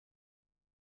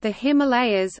The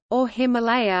Himalayas, or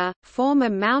Himalaya, form a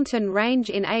mountain range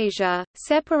in Asia,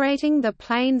 separating the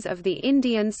plains of the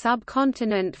Indian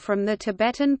subcontinent from the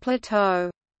Tibetan Plateau.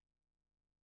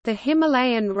 The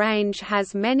Himalayan range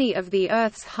has many of the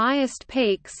Earth's highest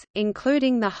peaks,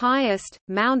 including the highest,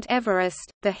 Mount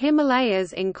Everest. The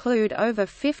Himalayas include over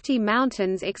 50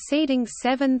 mountains exceeding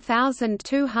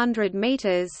 7,200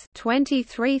 meters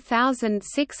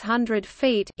 (23,600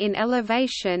 feet) in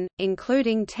elevation,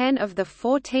 including 10 of the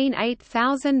 14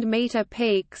 8,000-meter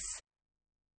peaks.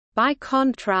 By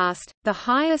contrast, the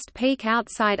highest peak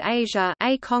outside Asia,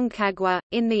 Aconcagua,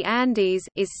 in the Andes,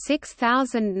 is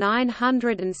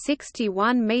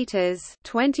 6,961 meters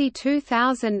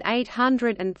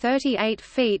 (22,838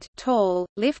 feet) tall,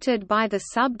 lifted by the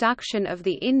subduction of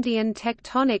the Indian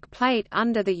tectonic plate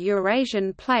under the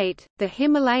Eurasian plate. The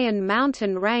Himalayan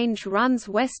mountain range runs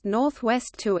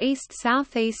west-northwest to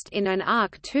east-southeast in an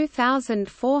arc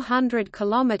 2,400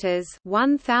 kilometers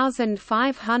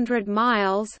 (1,500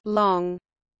 miles) long.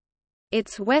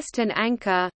 Its western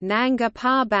anchor, Nanga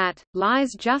Parbat,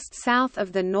 lies just south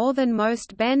of the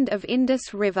northernmost bend of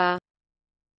Indus River.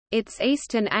 Its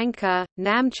eastern anchor,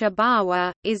 Namcha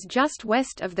Bawa, is just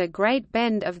west of the Great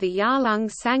Bend of the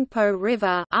Yarlung Sangpo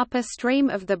River, upper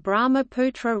stream of the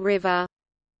Brahmaputra River.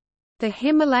 The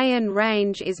Himalayan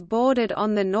range is bordered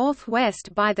on the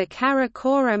northwest by the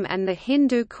Karakoram and the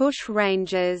Hindu Kush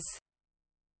ranges.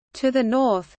 To the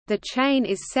north, the chain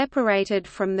is separated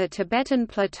from the Tibetan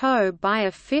Plateau by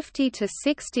a 50 to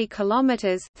 60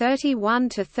 kilometers (31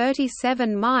 to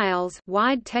 37 miles)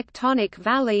 wide tectonic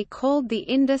valley called the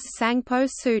Indus Sangpo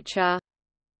Suture.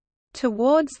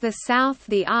 Towards the south,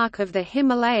 the arc of the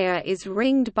Himalaya is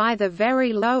ringed by the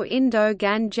very low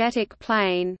Indo-Gangetic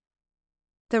Plain.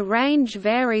 The range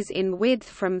varies in width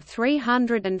from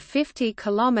 350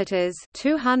 kilometers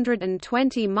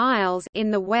 (220 miles)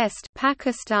 in the west,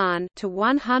 Pakistan, to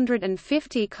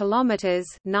 150 kilometers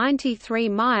 (93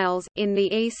 miles) in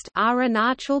the east,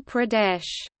 Arunachal Pradesh.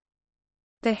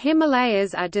 The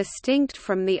Himalayas are distinct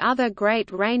from the other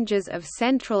great ranges of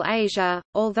Central Asia,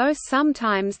 although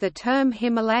sometimes the term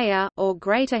Himalaya or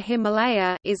Greater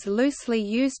Himalaya is loosely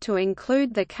used to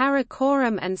include the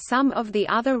Karakoram and some of the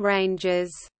other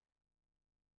ranges.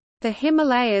 The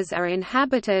Himalayas are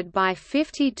inhabited by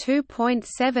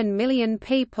 52.7 million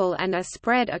people and are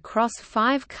spread across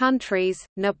 5 countries: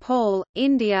 Nepal,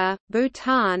 India,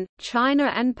 Bhutan,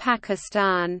 China and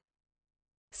Pakistan.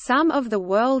 Some of the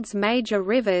world's major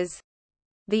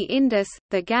rivers—the Indus,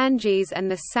 the Ganges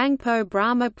and the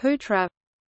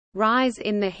Sangpo-Brahmaputra—rise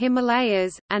in the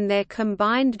Himalayas, and their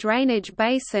combined drainage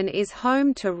basin is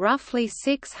home to roughly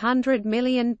 600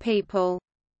 million people.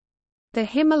 The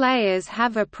Himalayas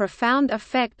have a profound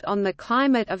effect on the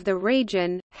climate of the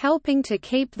region, helping to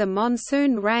keep the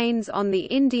monsoon rains on the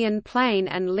Indian plain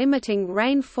and limiting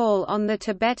rainfall on the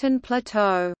Tibetan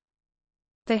Plateau.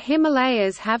 The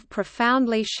Himalayas have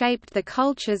profoundly shaped the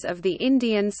cultures of the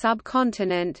Indian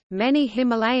subcontinent. Many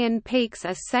Himalayan peaks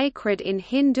are sacred in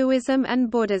Hinduism and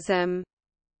Buddhism.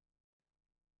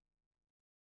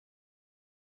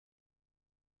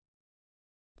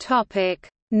 Topic: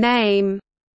 Name.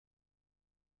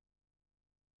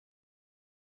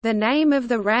 The name of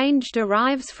the range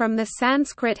derives from the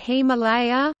Sanskrit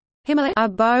Himalaya,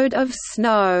 abode of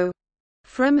snow,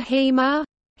 from Hima,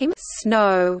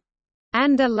 snow,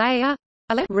 and Alaya,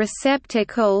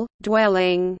 receptacle,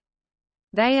 dwelling.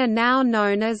 They are now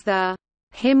known as the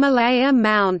Himalaya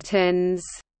Mountains,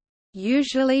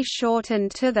 usually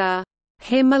shortened to the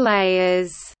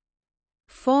Himalayas.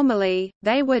 Formerly,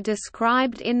 they were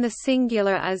described in the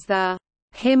singular as the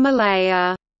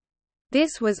Himalaya.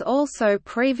 This was also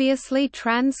previously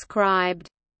transcribed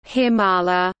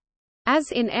Himala,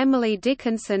 as in Emily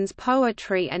Dickinson's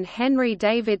poetry and Henry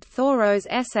David Thoreau's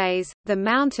essays. The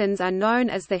mountains are known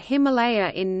as the Himalaya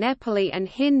in Nepali and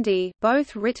Hindi,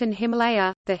 both written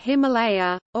Himalaya, the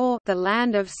Himalaya, or the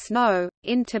Land of Snow,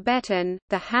 in Tibetan,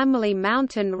 the Hamali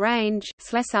Mountain Range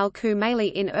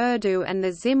Slesalkumali in Urdu, and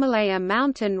the Zimalaya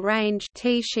Mountain Range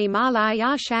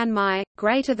Tshimalaya Shanmai,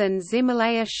 greater than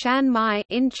Zimalaya Shanmai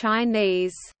in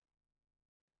Chinese.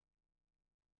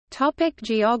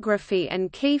 Geography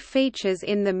and key features.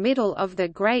 In the middle of the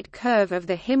Great Curve of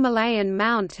the Himalayan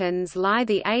mountains lie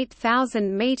the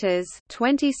 8,000 metres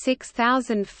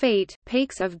 (26,000 feet)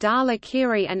 peaks of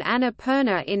Dharmakiri and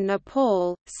Annapurna in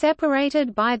Nepal,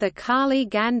 separated by the Kali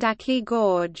Gandaki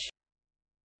Gorge.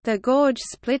 The gorge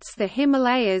splits the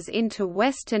Himalayas into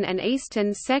western and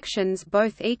eastern sections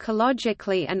both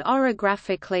ecologically and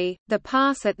orographically. The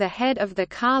pass at the head of the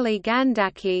Kali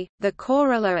Gandaki, the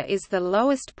Korala, is the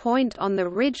lowest point on the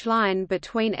ridge line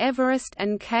between Everest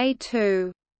and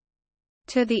K2.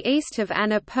 To the east of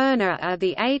Annapurna are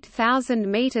the 8,000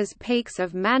 meters peaks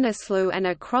of Manaslu, and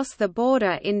across the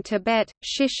border in Tibet,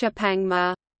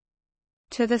 Shishapangma.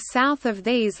 To the south of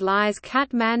these lies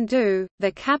Kathmandu,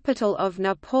 the capital of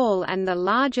Nepal and the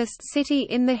largest city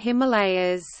in the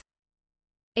Himalayas.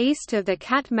 East of the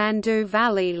Kathmandu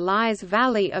Valley lies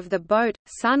Valley of the Boat,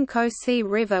 Sunkosi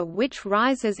River, which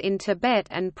rises in Tibet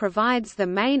and provides the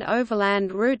main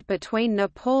overland route between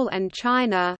Nepal and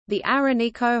China, the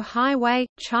Araniko Highway,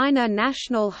 China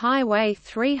National Highway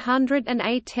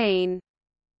 318.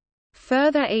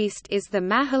 Further east is the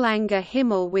Mahalanga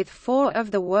Himal with 4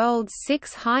 of the world's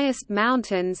 6 highest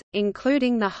mountains,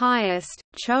 including the highest,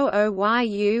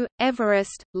 Cho-Oyu,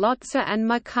 Everest, Lhotse and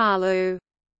Makalu.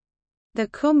 The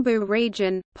Khumbu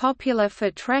region, popular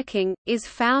for trekking, is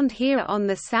found here on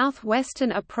the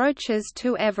southwestern approaches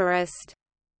to Everest.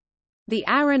 The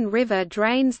Aran River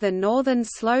drains the northern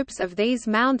slopes of these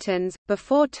mountains,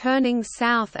 before turning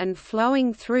south and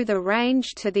flowing through the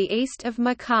range to the east of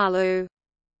Makalu.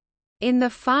 In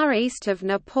the far east of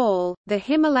Nepal, the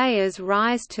Himalayas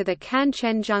rise to the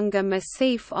Kanchenjunga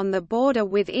Massif on the border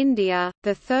with India,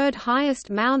 the third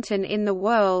highest mountain in the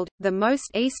world, the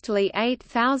most easterly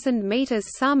 8,000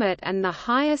 metres summit and the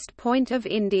highest point of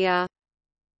India.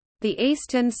 The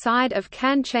eastern side of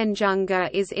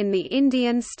Kanchenjunga is in the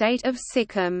Indian state of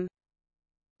Sikkim.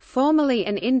 Formerly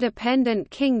an independent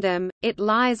kingdom, it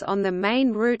lies on the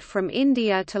main route from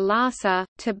India to Lhasa,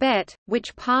 Tibet,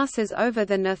 which passes over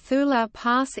the Nathula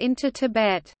Pass into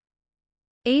Tibet.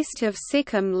 East of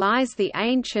Sikkim lies the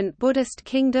ancient Buddhist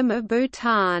kingdom of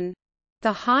Bhutan.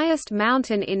 The highest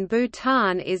mountain in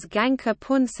Bhutan is Gangkar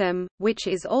Punsam, which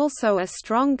is also a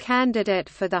strong candidate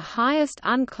for the highest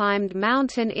unclimbed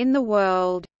mountain in the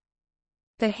world.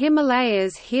 The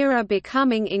Himalayas here are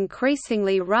becoming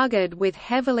increasingly rugged with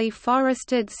heavily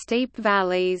forested steep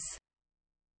valleys.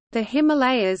 The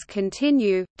Himalayas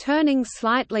continue, turning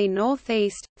slightly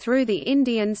northeast, through the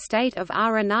Indian state of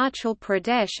Arunachal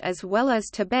Pradesh as well as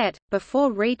Tibet,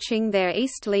 before reaching their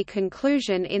easterly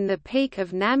conclusion in the peak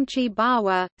of Namche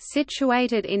Bawa,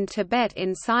 situated in Tibet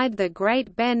inside the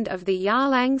Great Bend of the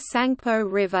Yarlang Sangpo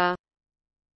River.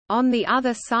 On the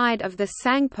other side of the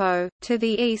Sangpo, to the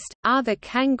east, are the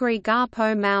Kangri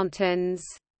Garpo Mountains.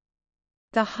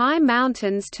 The high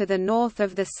mountains to the north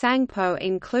of the Sangpo,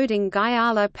 including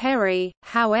Gyala Peri,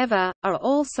 however, are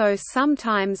also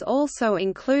sometimes also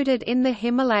included in the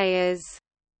Himalayas.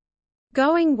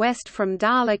 Going west from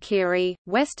Dhaulagiri,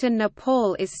 western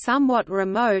Nepal is somewhat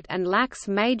remote and lacks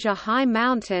major high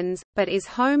mountains, but is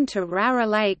home to Rara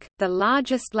Lake, the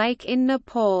largest lake in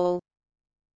Nepal.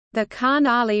 The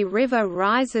Karnali River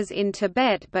rises in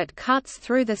Tibet but cuts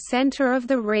through the center of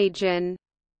the region.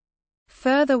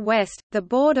 Further west, the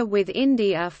border with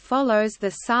India follows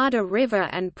the Sada River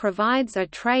and provides a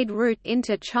trade route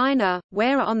into China,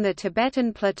 where on the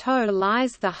Tibetan plateau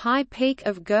lies the high peak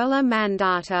of Gurla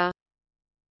Mandata.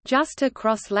 Just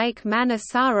across Lake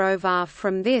Manasarovar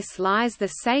from this lies the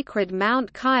sacred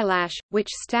Mount Kailash, which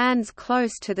stands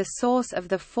close to the source of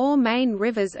the 4 main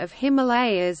rivers of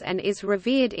Himalayas and is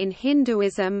revered in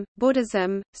Hinduism,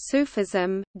 Buddhism,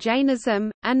 Sufism,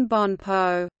 Jainism, and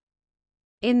Bonpo.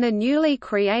 In the newly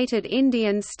created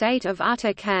Indian state of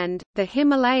Uttarakhand, the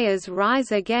Himalayas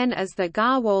rise again as the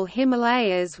Garhwal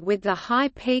Himalayas with the high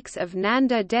peaks of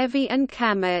Nanda Devi and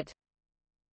Kamet.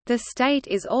 The state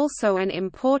is also an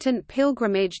important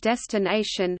pilgrimage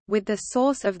destination, with the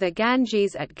source of the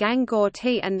Ganges at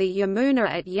Gangotri and the Yamuna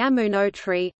at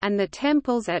Yamunotri, and the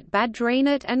temples at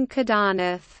Badrinath and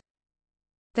Kedarnath.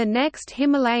 The next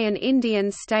Himalayan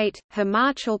Indian state,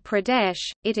 Himachal Pradesh,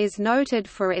 it is noted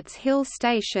for its hill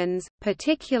stations,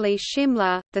 particularly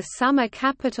Shimla, the summer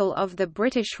capital of the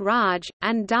British Raj,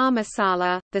 and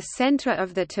Dharmasala, the centre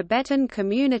of the Tibetan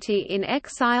community in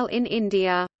exile in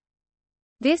India.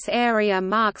 This area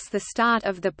marks the start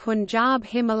of the Punjab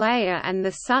Himalaya and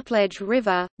the Sutlej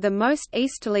River, the most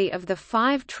easterly of the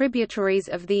 5 tributaries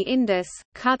of the Indus,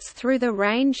 cuts through the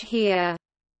range here.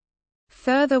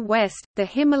 Further west, the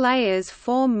Himalayas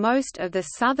form most of the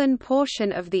southern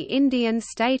portion of the Indian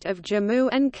state of Jammu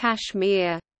and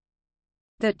Kashmir.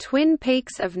 The twin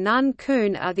peaks of Nun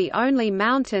Kun are the only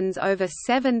mountains over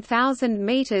 7,000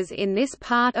 meters in this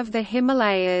part of the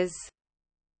Himalayas.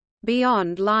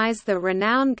 Beyond lies the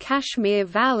renowned Kashmir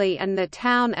Valley and the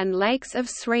town and lakes of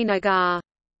Srinagar.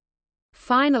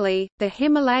 Finally, the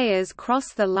Himalayas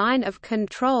cross the line of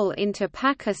control into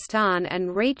Pakistan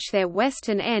and reach their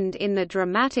western end in the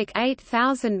dramatic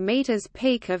 8,000 meters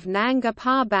peak of Nanga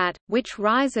Parbat, which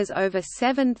rises over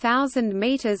 7,000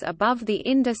 meters above the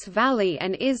Indus Valley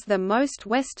and is the most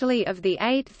westerly of the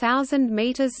 8,000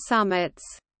 meters summits.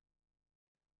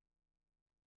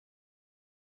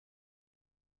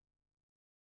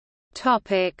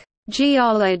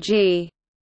 Geology.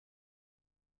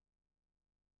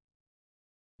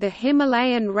 The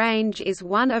Himalayan range is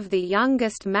one of the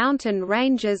youngest mountain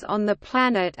ranges on the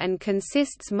planet and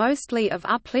consists mostly of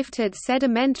uplifted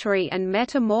sedimentary and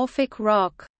metamorphic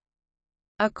rock.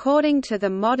 According to the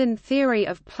modern theory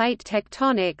of plate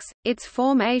tectonics, its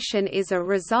formation is a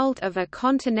result of a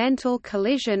continental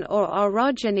collision or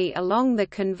orogeny along the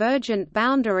convergent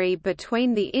boundary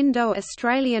between the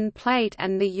Indo-Australian plate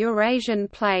and the Eurasian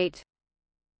plate.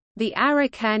 The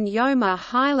Arakan-Yoma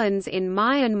highlands in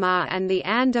Myanmar and the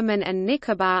Andaman and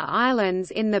Nicobar Islands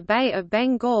in the Bay of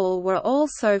Bengal were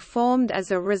also formed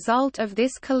as a result of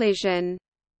this collision.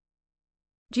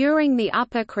 During the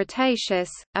Upper Cretaceous,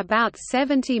 about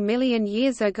 70 million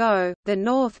years ago, the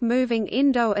north-moving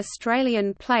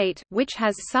Indo-Australian plate, which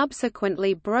has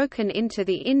subsequently broken into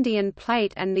the Indian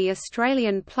plate and the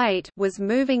Australian plate, was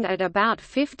moving at about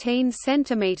 15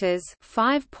 centimeters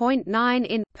 (5.9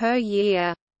 in) per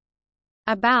year.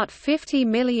 About 50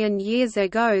 million years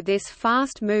ago, this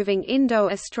fast-moving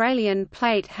Indo-Australian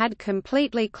plate had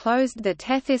completely closed the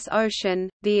Tethys Ocean,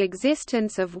 the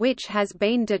existence of which has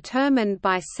been determined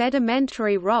by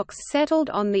sedimentary rocks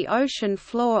settled on the ocean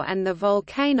floor and the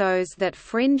volcanoes that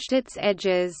fringed its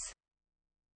edges.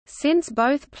 Since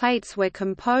both plates were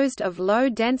composed of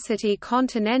low-density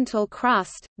continental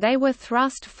crust, they were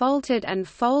thrust-faulted and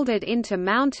folded into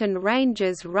mountain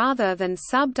ranges rather than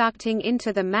subducting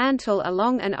into the mantle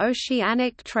along an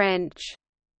oceanic trench.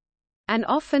 An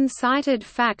often cited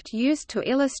fact used to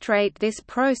illustrate this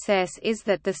process is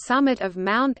that the summit of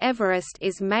Mount Everest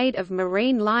is made of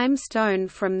marine limestone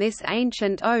from this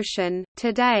ancient ocean.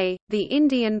 Today, the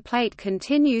Indian plate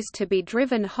continues to be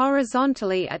driven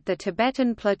horizontally at the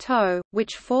Tibetan Plateau,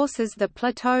 which forces the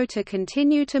plateau to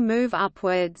continue to move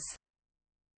upwards.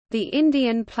 The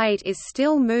Indian plate is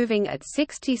still moving at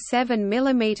 67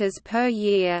 mm per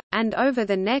year, and over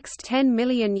the next 10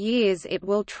 million years it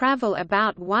will travel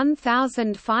about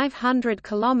 1,500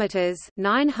 km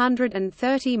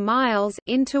 (930 miles)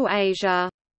 into Asia.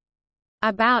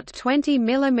 About 20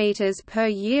 mm per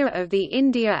year of the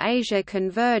India-Asia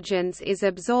convergence is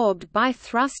absorbed by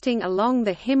thrusting along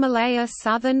the Himalaya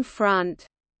southern front.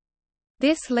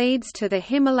 This leads to the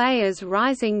Himalayas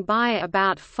rising by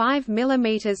about 5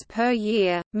 mm per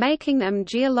year, making them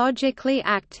geologically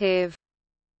active.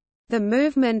 The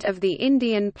movement of the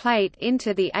Indian plate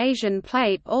into the Asian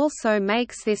plate also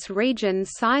makes this region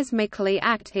seismically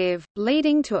active,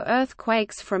 leading to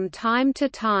earthquakes from time to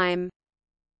time.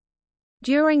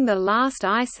 During the last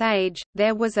ice age,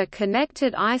 there was a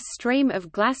connected ice stream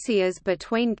of glaciers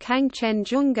between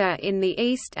Kangchenjunga in the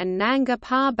east and Nanga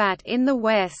Parbat in the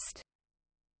west.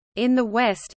 In the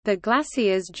west, the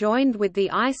glaciers joined with the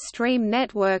ice stream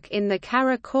network in the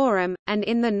Karakoram, and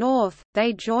in the north,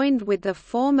 they joined with the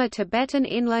former Tibetan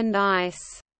inland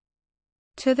ice.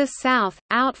 To the south,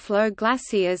 outflow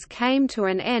glaciers came to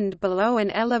an end below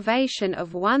an elevation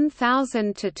of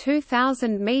 1,000 to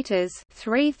 2,000 meters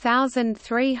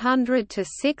 (3,300 to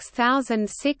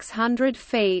 6,600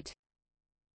 feet).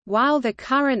 While the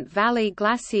current valley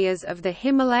glaciers of the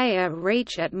Himalaya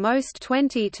reach at most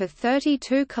 20 to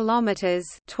 32 kilometers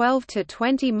 (12 to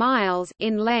 20 miles)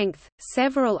 in length,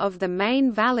 several of the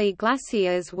main valley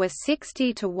glaciers were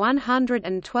 60 to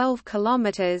 112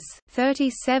 kilometers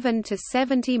 (37 to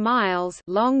 70 miles)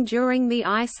 long during the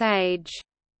Ice Age.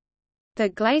 The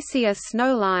glacier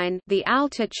snowline, the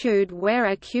altitude where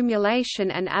accumulation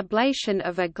and ablation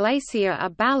of a glacier are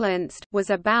balanced, was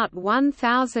about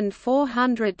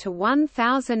 1,400 to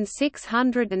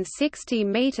 1,660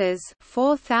 meters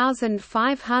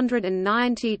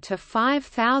 (4,590 to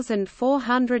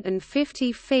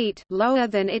 5,450 feet) lower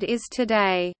than it is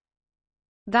today.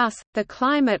 Thus, the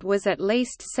climate was at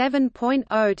least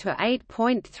 7.0 to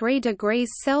 8.3 degrees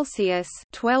Celsius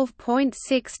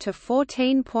 (12.6 to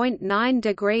 14.9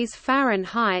 degrees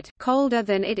Fahrenheit) colder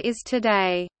than it is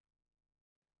today.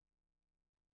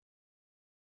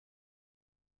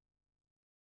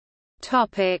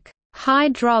 Topic: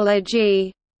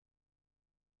 Hydrology.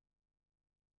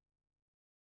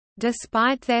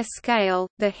 Despite their scale,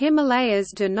 the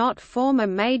Himalayas do not form a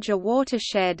major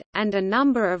watershed, and a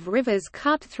number of rivers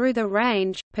cut through the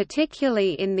range,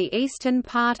 particularly in the eastern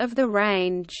part of the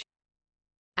range.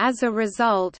 As a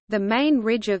result, the main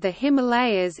ridge of the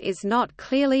Himalayas is not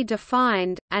clearly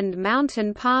defined, and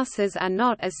mountain passes are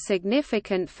not as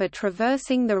significant for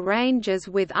traversing the range as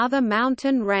with other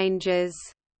mountain ranges.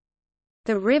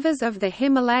 The rivers of the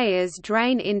Himalayas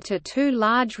drain into two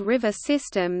large river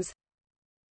systems.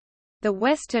 The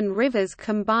western rivers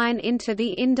combine into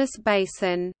the Indus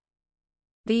Basin.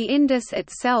 The Indus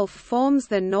itself forms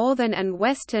the northern and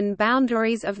western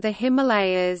boundaries of the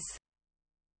Himalayas.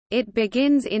 It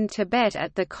begins in Tibet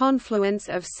at the confluence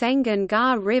of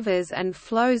Senghan-Gar rivers and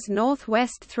flows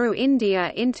northwest through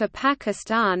India into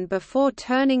Pakistan before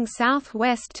turning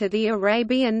southwest to the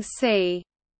Arabian Sea.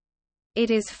 It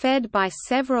is fed by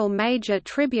several major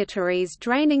tributaries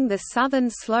draining the southern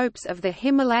slopes of the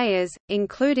Himalayas,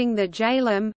 including the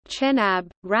Jhelum, Chenab,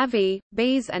 Ravi,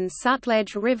 Beas and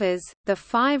Sutlej rivers, the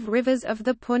 5 rivers of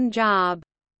the Punjab.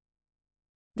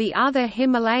 The other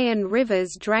Himalayan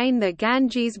rivers drain the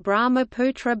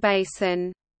Ganges-Brahmaputra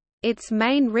basin. Its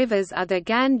main rivers are the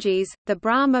Ganges, the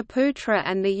Brahmaputra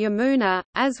and the Yamuna,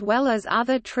 as well as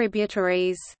other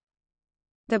tributaries.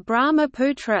 The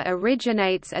Brahmaputra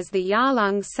originates as the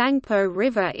Yarlung Sangpo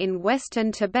River in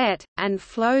western Tibet, and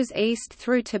flows east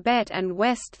through Tibet and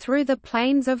west through the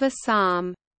plains of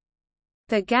Assam.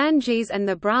 The Ganges and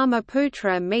the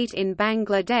Brahmaputra meet in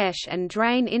Bangladesh and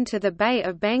drain into the Bay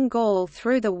of Bengal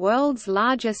through the world's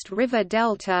largest river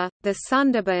delta, the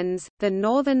Sundarbans, the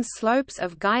northern slopes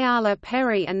of Gyala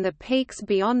Peri and the peaks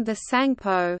beyond the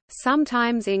Sangpo,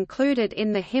 sometimes included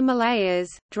in the Himalayas,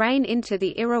 drain into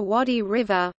the Irrawaddy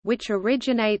River, which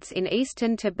originates in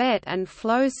eastern Tibet and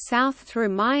flows south through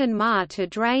Myanmar to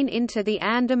drain into the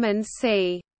Andaman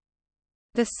Sea.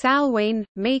 The Salween,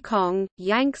 Mekong,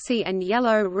 Yangtze and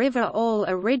Yellow River all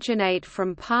originate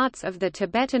from parts of the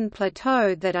Tibetan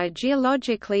Plateau that are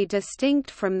geologically distinct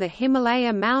from the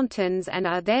Himalaya Mountains and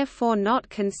are therefore not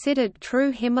considered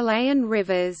true Himalayan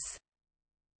rivers.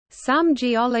 Some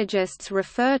geologists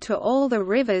refer to all the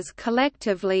rivers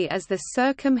collectively as the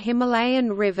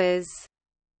Circum-Himalayan rivers.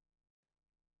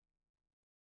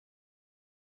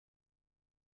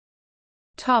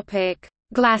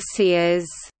 Glaciers.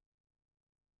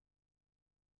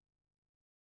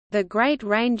 The Great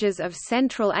Ranges of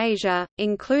Central Asia,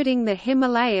 including the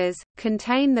Himalayas,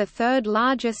 contain the third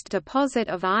largest deposit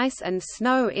of ice and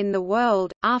snow in the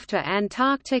world, after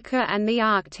Antarctica and the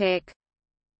Arctic.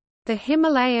 The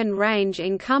Himalayan range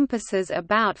encompasses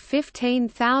about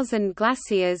 15,000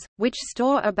 glaciers, which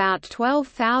store about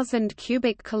 12,000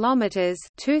 cubic kilometers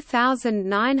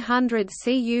 (2,900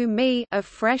 cu-mi) of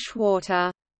fresh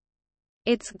water.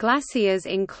 Its glaciers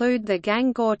include the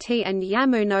Gangotri and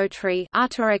Yamunotri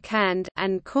Uttarakhand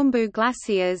and Khumbu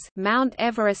glaciers, Mount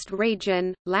Everest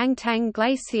region, Langtang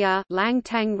Glacier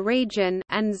Langtang region,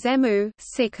 and Zemu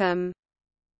Sikkim.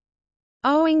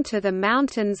 Owing to the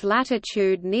mountain's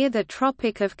latitude near the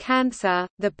Tropic of Cancer,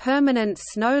 the permanent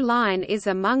snow line is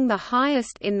among the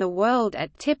highest in the world at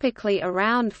typically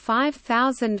around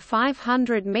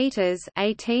 5,500 meters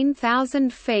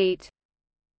 (18,000 feet).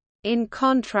 In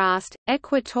contrast,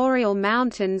 equatorial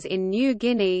mountains in New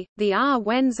Guinea, the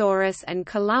Wensoris and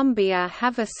Colombia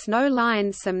have a snow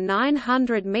line some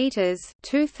 900 meters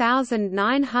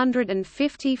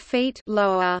 (2,950 feet)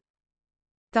 lower.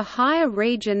 The higher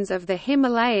regions of the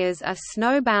Himalayas are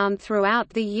snowbound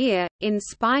throughout the year, in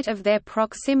spite of their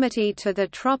proximity to the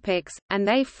tropics, and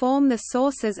they form the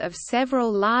sources of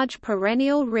several large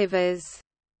perennial rivers.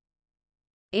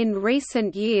 In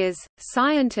recent years,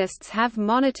 scientists have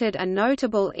monitored a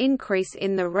notable increase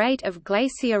in the rate of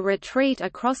glacier retreat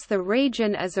across the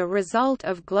region as a result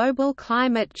of global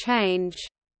climate change.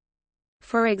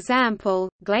 For example,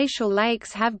 glacial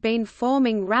lakes have been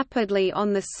forming rapidly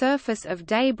on the surface of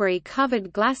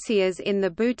debris-covered glaciers in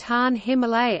the Bhutan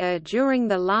Himalaya during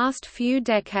the last few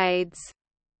decades.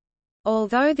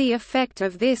 Although the effect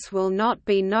of this will not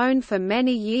be known for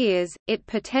many years, it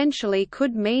potentially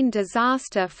could mean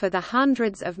disaster for the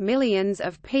hundreds of millions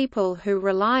of people who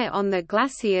rely on the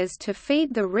glaciers to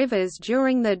feed the rivers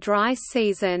during the dry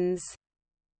seasons.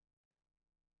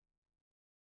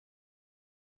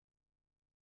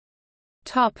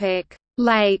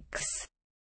 Lakes.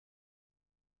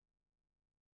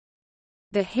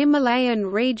 The Himalayan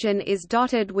region is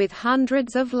dotted with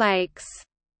hundreds of lakes.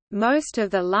 Most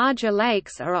of the larger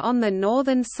lakes are on the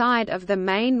northern side of the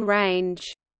main range.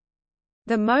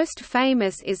 The most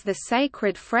famous is the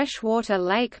sacred freshwater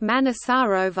lake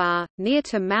Manasarovar, near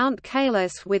to Mount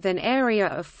Kailas, with an area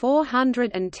of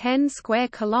 410 square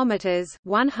kilometers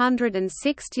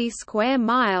 (160 square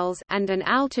miles) and an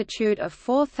altitude of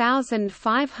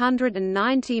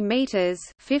 4,590 meters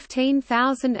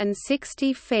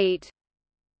 (15,060 feet).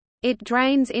 It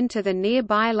drains into the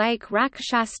nearby Lake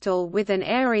Rakshastal with an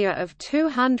area of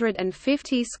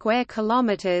 250 square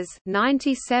kilometers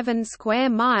 (97 square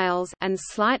miles) and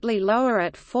slightly lower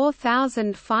at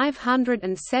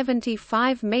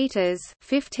 4,575 meters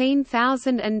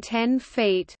 (15,010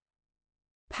 feet).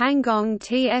 Pangong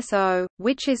Tso,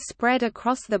 which is spread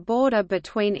across the border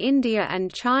between India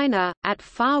and China, at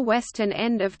far western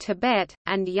end of Tibet,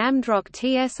 and Yamdrok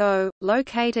Tso,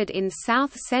 located in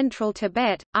south-central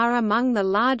Tibet, are among the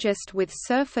largest with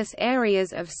surface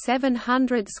areas of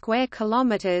 700 square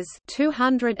kilometers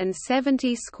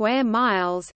 (270 square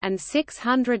miles) and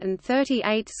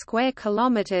 638 square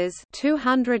kilometers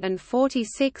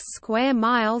 (246 square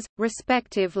miles),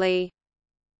 respectively.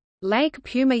 Lake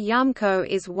Puma-Yumko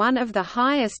is one of the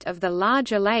highest of the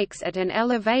larger lakes at an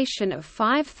elevation of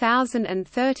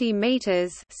 5,030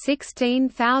 meters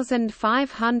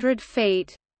 (16,500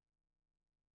 feet).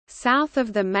 South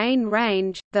of the main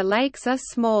range, the lakes are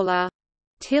smaller.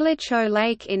 Tilicho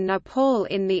Lake in Nepal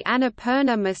in the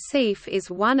Annapurna Massif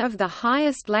is one of the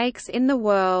highest lakes in the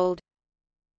world.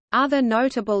 Other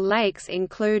notable lakes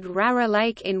include Rara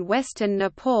Lake in western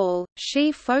Nepal,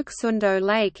 Shi Phoksundo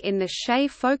Lake in the She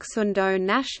Phoksundo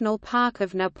National Park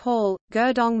of Nepal,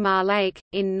 Gurdongma Lake,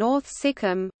 in North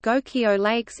Sikkim, Gokyo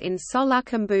Lakes in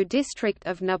Solukhumbu district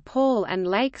of Nepal and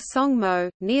Lake Songmo,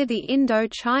 near the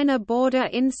Indo-China border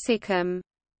in Sikkim.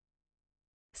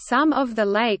 Some of the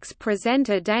lakes present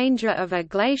a danger of a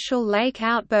glacial lake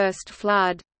outburst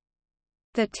flood.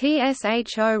 The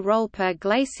Tsho Rolpa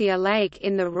Glacier Lake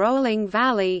in the Rolling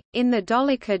Valley, in the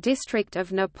Dholika district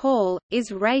of Nepal,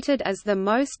 is rated as the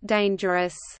most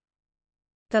dangerous.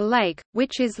 The lake,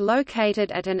 which is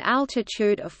located at an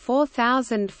altitude of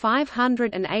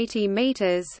 4,580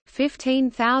 meters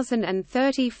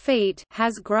 (15,030 feet),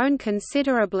 has grown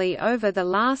considerably over the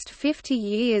last 50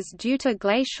 years due to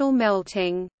glacial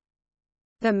melting.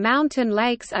 The mountain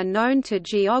lakes are known to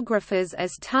geographers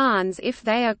as tarns if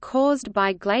they are caused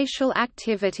by glacial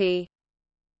activity.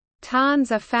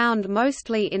 Tarns are found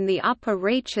mostly in the upper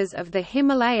reaches of the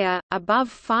Himalaya,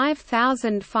 above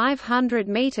 5,500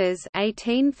 meters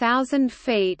 (18,000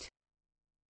 feet).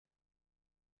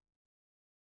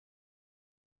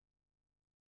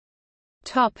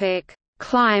 Topic: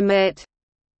 Climate.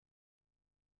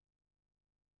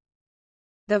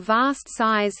 The vast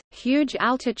size, huge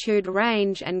altitude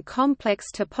range and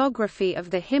complex topography of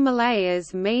the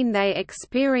Himalayas mean they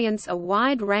experience a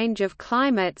wide range of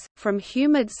climates, from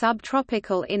humid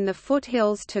subtropical in the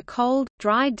foothills to cold,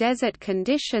 dry desert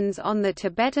conditions on the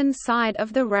Tibetan side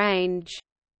of the range.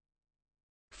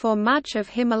 For much of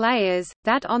Himalayas,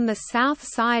 that on the south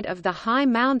side of the high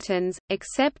mountains,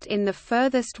 except in the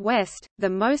furthest west, the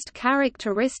most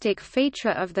characteristic feature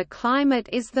of the climate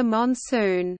is the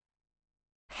monsoon.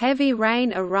 Heavy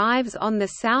rain arrives on the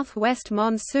southwest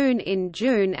monsoon in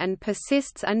June and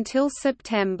persists until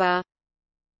September.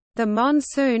 The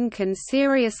monsoon can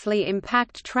seriously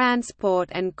impact transport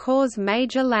and cause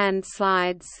major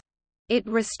landslides. It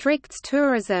restricts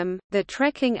tourism. The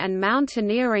trekking and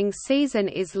mountaineering season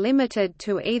is limited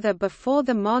to either before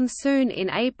the monsoon in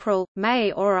April,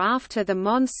 May or after the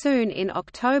monsoon in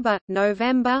October,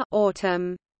 November,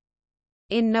 autumn.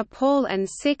 In Nepal and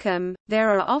Sikkim, there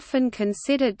are often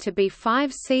considered to be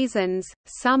 5 seasons: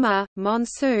 summer,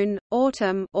 monsoon,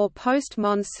 autumn or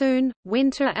post-monsoon,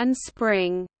 winter and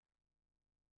spring.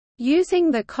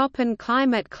 Using the Köppen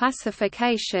climate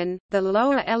classification, the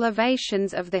lower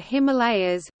elevations of the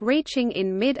Himalayas, reaching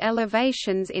in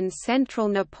mid-elevations in central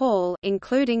Nepal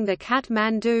including the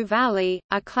Kathmandu Valley,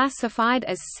 are classified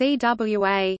as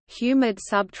CWA, humid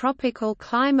subtropical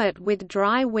climate with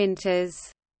dry winters.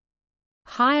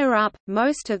 Higher up,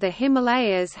 most of the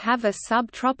Himalayas have a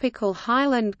subtropical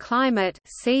highland climate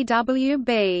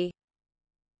 (CWB).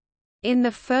 In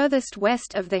the furthest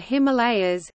west of the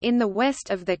Himalayas, in the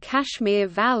west of the Kashmir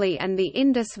Valley and the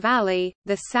Indus Valley,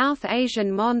 the South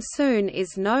Asian monsoon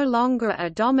is no longer a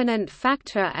dominant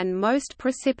factor and most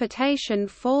precipitation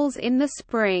falls in the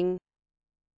spring.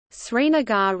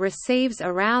 Srinagar receives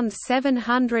around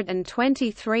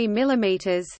 723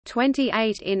 mm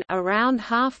 (28 in), around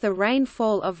half the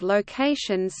rainfall of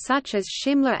locations such as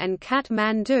Shimla and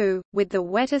Kathmandu, with the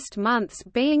wettest months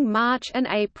being March and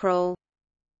April.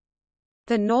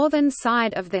 The northern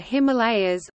side of the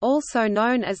Himalayas, also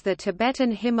known as the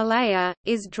Tibetan Himalaya,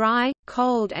 is dry,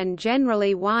 cold and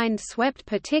generally wind-swept,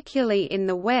 particularly in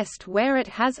the west where it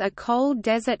has a cold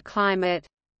desert climate.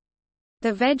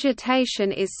 The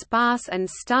vegetation is sparse and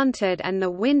stunted and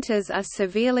the winters are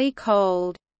severely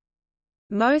cold.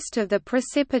 Most of the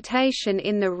precipitation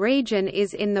in the region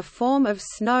is in the form of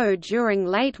snow during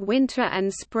late winter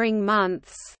and spring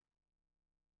months.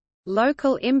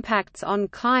 Local impacts on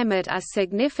climate are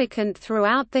significant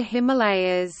throughout the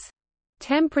Himalayas.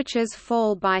 temperatures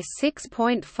fall by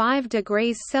 6.5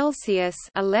 degrees Celsius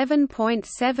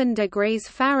 (11.7 degrees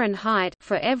Fahrenheit)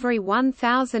 for every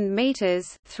 1,000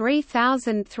 meters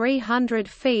 (3,300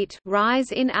 feet)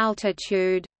 rise in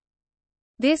altitude.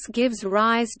 This gives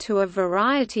rise to a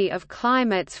variety of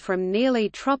climates from nearly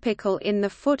tropical in the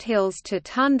foothills to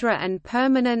tundra and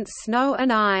permanent snow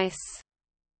and ice.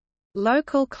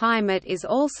 Local climate is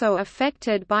also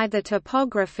affected by the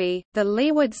topography. The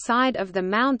leeward side of the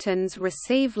mountains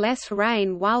receive less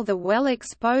rain while the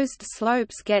well-exposed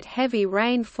slopes get heavy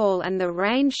rainfall, and the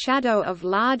rain shadow of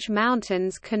large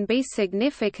mountains can be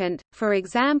significant, for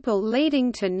example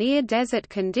leading to near-desert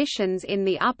conditions in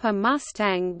the Upper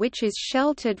Mustang, which is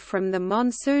sheltered from the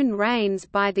monsoon rains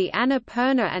by the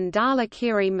Annapurna and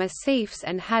Dhaulagiri massifs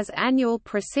and has annual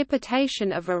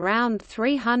precipitation of around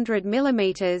 300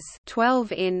 mm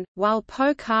 12 in, while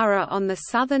Pokhara on the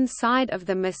southern side of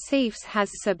the massifs has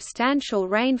substantial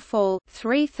rainfall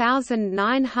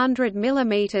 3,900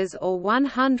 mm or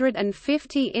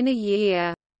 150 in a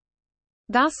year.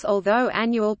 Thus, although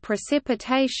annual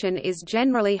precipitation is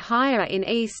generally higher in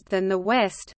east than the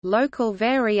west, local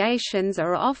variations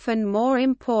are often more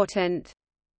important.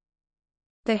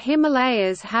 The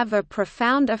Himalayas have a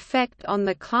profound effect on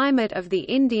the climate of the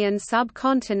Indian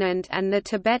subcontinent and the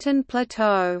Tibetan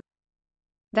Plateau.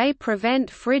 They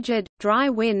prevent frigid, dry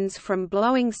winds from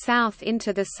blowing south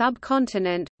into the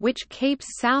subcontinent, which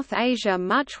keeps South Asia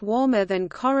much warmer than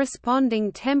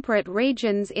corresponding temperate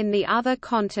regions in the other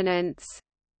continents.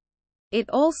 It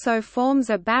also forms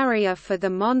a barrier for the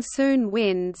monsoon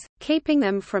winds, keeping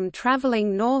them from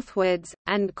traveling northwards,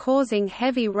 and causing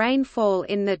heavy rainfall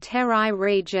in the Terai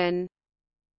region.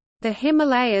 The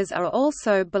Himalayas are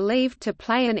also believed to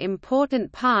play an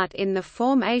important part in the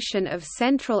formation of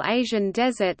Central Asian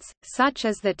deserts, such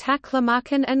as the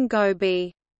Taklamakan and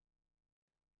Gobi.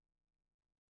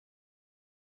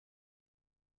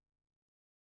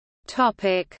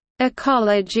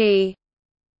 Ecology.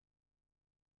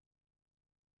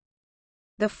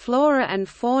 The flora and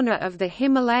fauna of the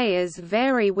Himalayas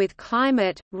vary with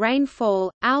climate,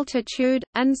 rainfall, altitude,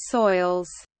 and soils.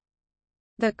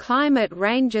 The climate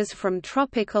ranges from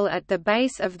tropical at the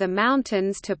base of the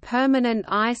mountains to permanent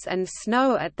ice and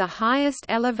snow at the highest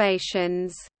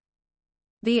elevations.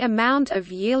 The amount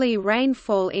of yearly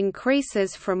rainfall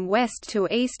increases from west to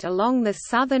east along the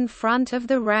southern front of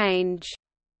the range.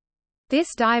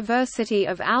 This diversity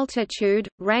of altitude,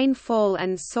 rainfall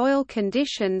and soil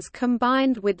conditions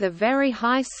combined with the very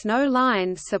high snow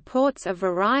line supports a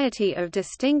variety of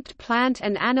distinct plant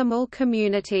and animal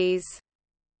communities.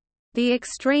 The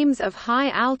extremes of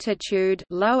high altitude,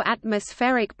 low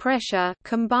atmospheric pressure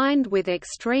combined with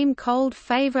extreme cold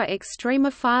favor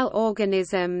extremophile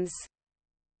organisms.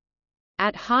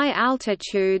 At high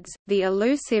altitudes, the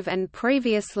elusive and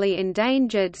previously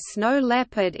endangered snow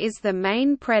leopard is the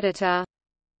main predator.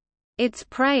 Its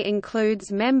prey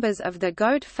includes members of the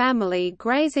goat family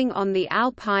grazing on the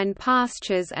alpine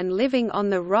pastures and living on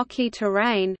the rocky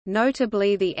terrain,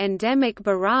 notably the endemic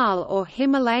Baral or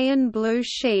Himalayan blue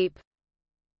sheep.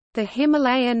 The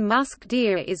Himalayan musk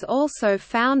deer is also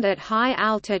found at high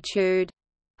altitude.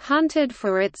 Hunted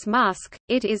for its musk,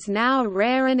 it is now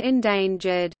rare and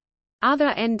endangered. Other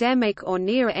endemic or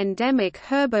near-endemic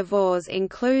herbivores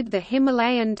include the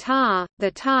Himalayan tahr,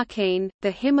 the tarkeen,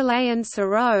 the Himalayan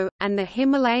serow, and the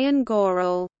Himalayan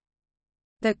goral.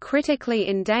 The critically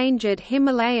endangered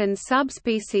Himalayan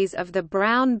subspecies of the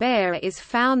brown bear is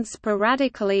found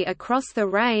sporadically across the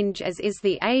range, as is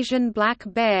the Asian black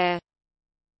bear.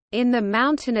 In the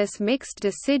mountainous mixed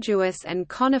deciduous and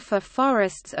conifer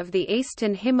forests of the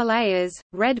eastern Himalayas,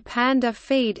 red panda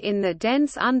feed in the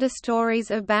dense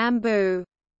understories of bamboo.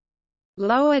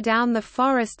 Lower down the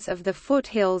forests of the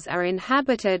foothills are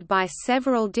inhabited by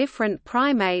several different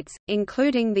primates,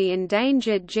 including the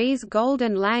endangered Gee's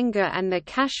golden langur and the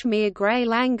Kashmir grey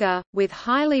langur, with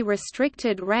highly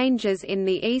restricted ranges in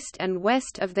the east and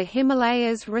west of the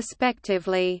Himalayas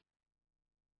respectively.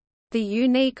 The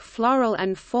unique floral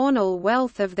and faunal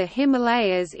wealth of the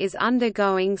Himalayas is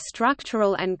undergoing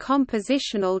structural and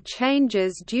compositional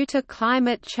changes due to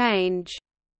climate change.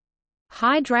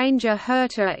 Hydrangea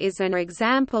hirta is an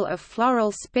example of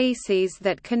floral species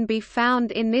that can be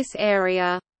found in this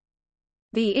area.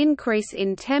 The increase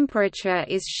in temperature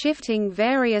is shifting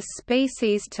various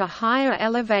species to higher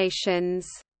elevations.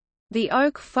 The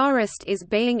oak forest is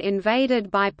being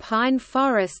invaded by pine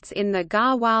forests in the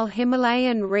Garhwal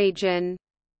Himalayan region.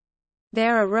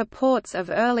 There are reports of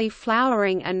early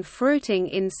flowering and fruiting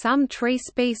in some tree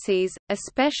species,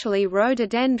 especially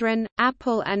rhododendron,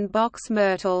 apple and box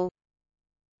myrtle.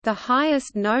 The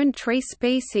highest known tree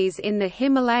species in the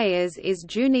Himalayas is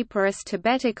Juniperus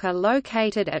tibetica,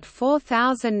 located at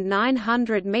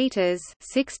 4,900 meters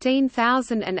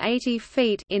 (16,080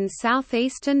 feet) in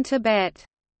southeastern Tibet.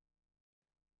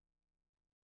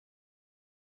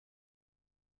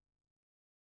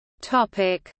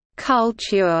 Topic: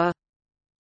 Culture.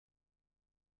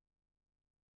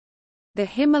 The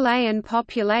Himalayan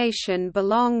population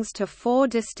belongs to four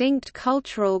distinct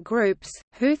cultural groups,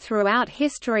 who throughout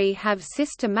history have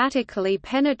systematically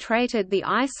penetrated the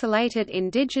isolated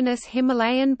indigenous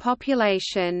Himalayan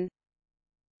population.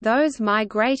 Those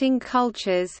migrating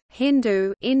cultures,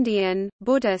 Hindu, Indian,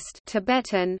 Buddhist,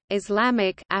 Tibetan,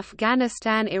 Islamic,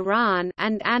 Afghanistan, Iran,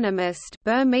 and animist,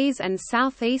 Burmese and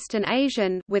Southeastern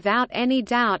Asian, without any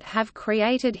doubt have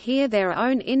created here their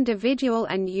own individual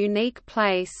and unique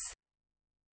place.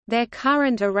 Their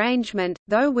current arrangement,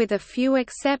 though with a few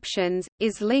exceptions,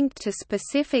 is linked to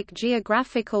specific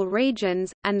geographical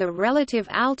regions, and the relative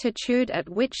altitude at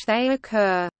which they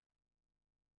occur.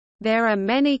 There are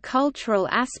many cultural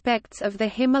aspects of the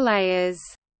Himalayas.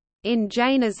 In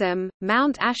Jainism,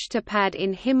 Mount Ashtapad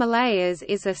in Himalayas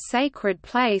is a sacred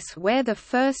place where the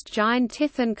first Jain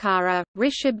Tirthankara,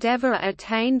 Rishabdeva,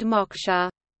 attained moksha.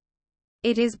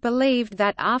 It is believed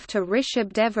that after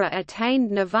Rishabdeva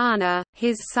attained nirvana,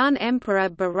 his son Emperor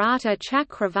Bharata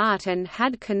Chakravartin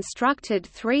had constructed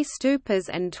 3 stupas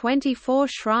and 24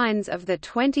 shrines of the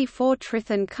 24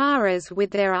 Tirthankaras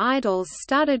with their idols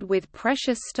studded with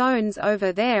precious stones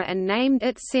over there and named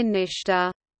it Sinnishta.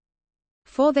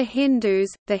 For the Hindus,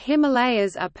 the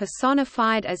Himalayas are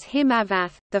personified as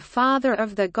Himavath, the father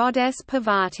of the goddess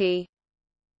Parvati.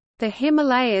 The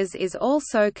Himalayas is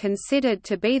also considered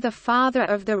to be the father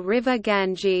of the river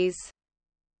Ganges.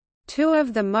 2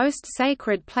 of the most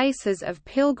sacred places of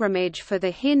pilgrimage for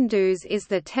the Hindus is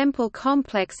the temple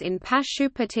complex in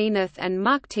Pashupatinath and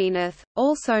Muktinath,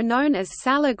 also known as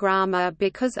Salagrama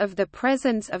because of the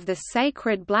presence of the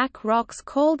sacred black rocks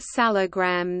called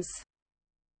salagrams.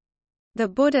 The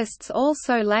Buddhists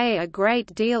also lay a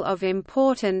great deal of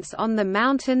importance on the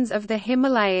mountains of the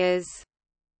Himalayas.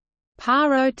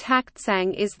 Paro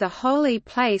Taktsang is the holy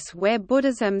place where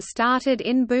Buddhism started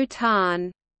in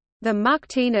Bhutan. The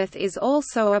Muktinath is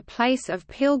also a place of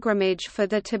pilgrimage for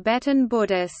the Tibetan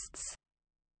Buddhists.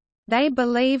 They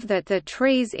believe that the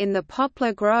trees in the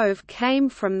poplar grove came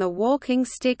from the walking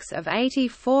sticks of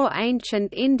 84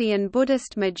 ancient Indian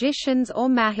Buddhist magicians or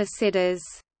Mahasiddhas.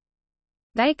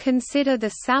 They consider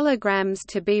the salagrams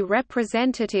to be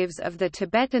representatives of the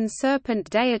Tibetan serpent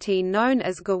deity known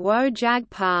as Gawo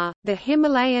Jagpa. The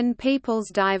Himalayan people's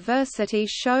diversity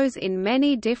shows in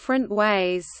many different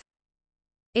ways.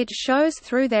 It shows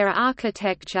through their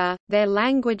architecture, their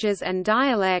languages and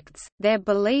dialects, their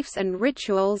beliefs and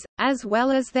rituals, as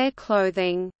well as their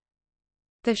clothing.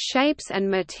 The shapes and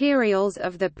materials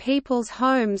of the people's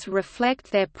homes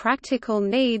reflect their practical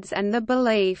needs and the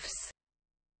beliefs.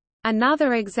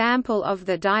 Another example of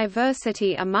the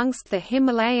diversity amongst the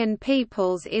Himalayan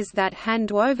peoples is that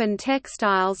handwoven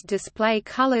textiles display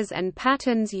colors and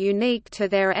patterns unique to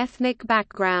their ethnic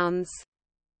backgrounds.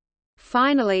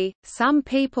 Finally, some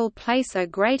people place a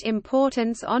great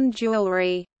importance on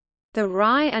jewelry. The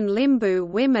Rai and Limbu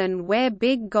women wear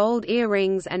big gold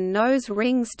earrings and nose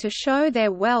rings to show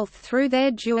their wealth through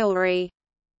their jewelry.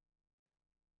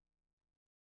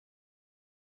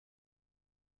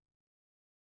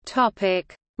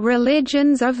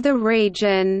 Religions of the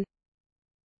region.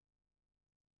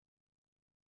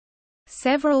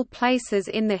 Several places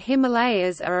in the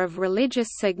Himalayas are of religious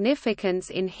significance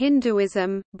in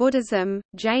Hinduism, Buddhism,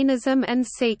 Jainism and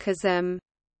Sikhism.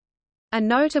 A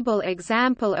notable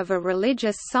example of a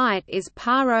religious site is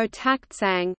Paro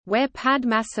Taktsang, where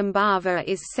Padmasambhava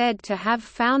is said to have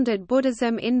founded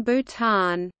Buddhism in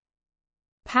Bhutan.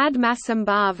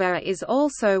 Padmasambhava is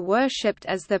also worshipped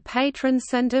as the patron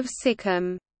saint of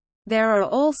Sikkim. There are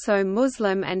also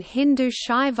Muslim and Hindu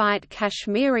Shaivite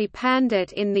Kashmiri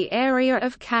Pandit in the area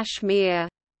of Kashmir.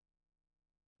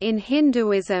 In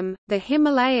Hinduism, the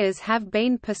Himalayas have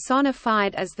been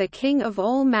personified as the king of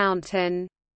all mountain,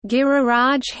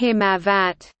 Giriraj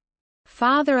Himavat,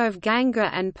 father of Ganga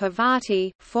and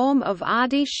Parvati, form of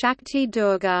Adi Shakti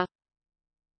Durga.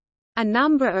 A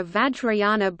number of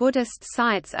Vajrayana Buddhist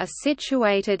sites are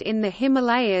situated in the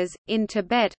Himalayas, in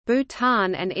Tibet,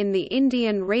 Bhutan and in the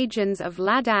Indian regions of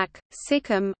Ladakh,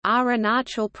 Sikkim,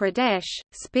 Arunachal Pradesh,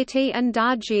 Spiti and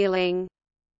Darjeeling.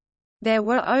 There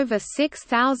were over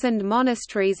 6,000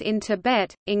 monasteries in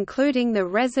Tibet, including the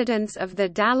residence of the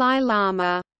Dalai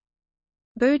Lama.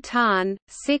 Bhutan,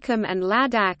 Sikkim and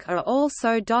Ladakh are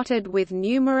also dotted with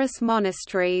numerous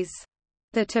monasteries.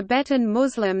 The Tibetan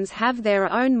Muslims have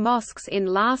their own mosques in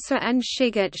Lhasa and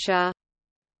Shigatse.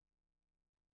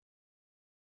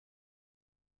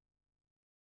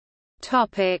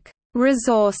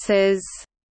 Resources.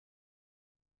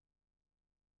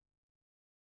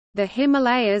 The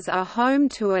Himalayas are home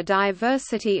to a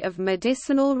diversity of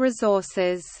medicinal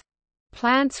resources.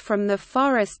 Plants from the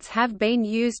forests have been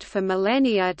used for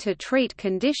millennia to treat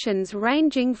conditions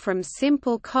ranging from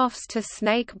simple coughs to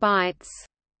snake bites.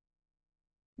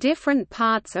 Different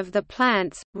parts of the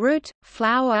plant's root,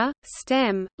 flower,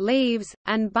 stem, leaves,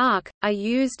 and bark are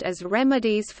used as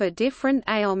remedies for different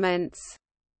ailments.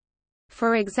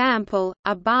 For example,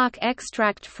 a bark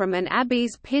extract from an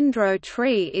Abies pindro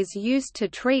tree is used to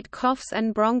treat coughs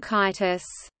and bronchitis.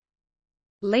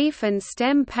 Leaf and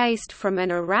stem paste from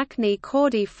an Arachne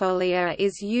cordifolia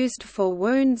is used for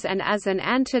wounds and as an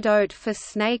antidote for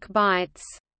snake bites.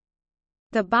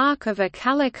 The bark of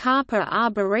Acalocarpa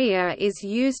arborea is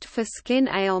used for skin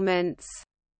ailments.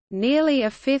 Nearly a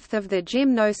fifth of the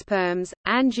gymnosperms,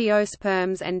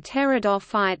 angiosperms and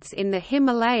pteridophytes in the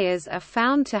Himalayas are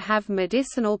found to have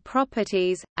medicinal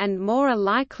properties, and more are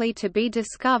likely to be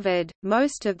discovered.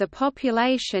 Most of the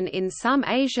population in some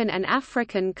Asian and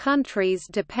African countries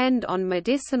depend on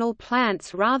medicinal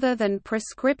plants rather than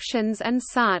prescriptions and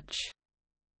such.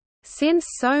 Since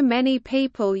so many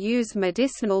people use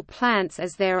medicinal plants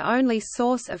as their only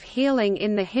source of healing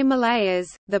in the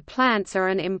Himalayas, the plants are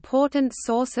an important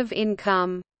source of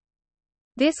income.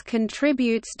 This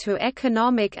contributes to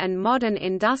economic and modern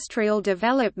industrial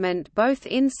development both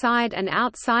inside and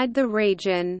outside the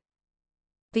region.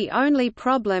 The only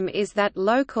problem is that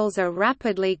locals are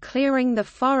rapidly clearing the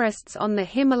forests on the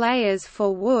Himalayas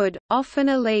for wood, often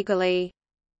illegally.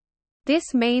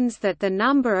 This means that the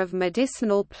number of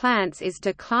medicinal plants is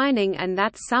declining and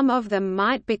that some of them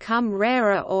might become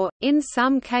rarer or, in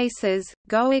some cases,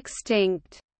 go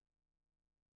extinct.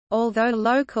 Although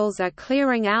locals are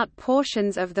clearing out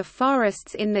portions of the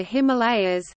forests in the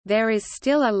Himalayas, there is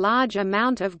still a large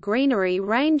amount of greenery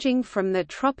ranging from the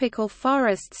tropical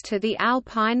forests to the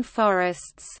alpine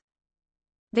forests.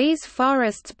 These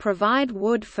forests provide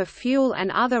wood for fuel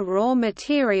and other raw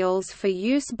materials for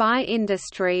use by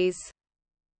industries.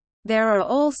 There are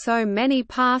also many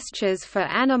pastures for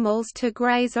animals to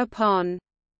graze upon.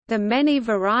 The many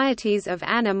varieties of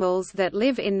animals that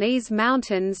live in these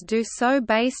mountains do so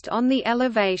based on the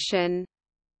elevation.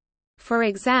 For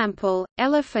example,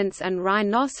 elephants and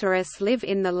rhinoceros live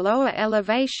in the lower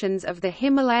elevations of the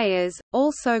Himalayas,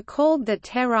 also called the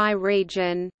Terai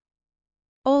region.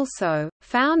 Also,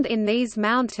 found in these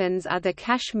mountains are the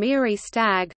Kashmiri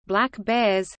stag, black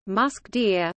bears, musk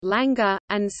deer, langur,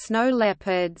 and snow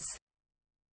leopards.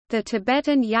 The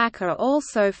Tibetan yak are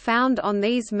also found on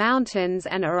these mountains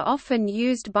and are often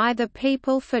used by the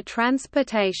people for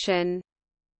transportation.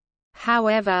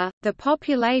 However, the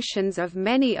populations of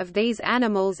many of these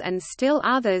animals and still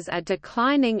others are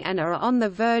declining and are on the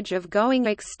verge of going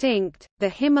extinct. The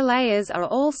Himalayas are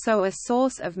also a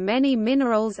source of many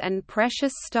minerals and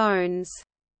precious stones.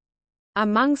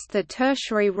 Amongst the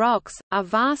tertiary rocks are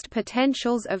vast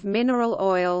potentials of mineral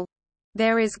oil.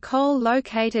 There is coal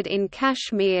located in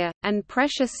Kashmir, and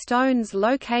precious stones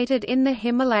located in the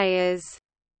Himalayas.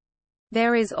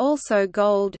 There is also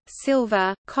gold,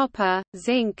 silver, copper,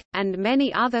 zinc, and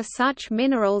many other such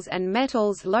minerals and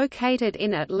metals located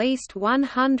in at least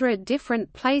 100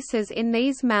 different places in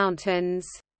these mountains.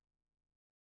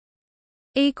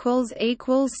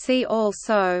 See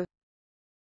also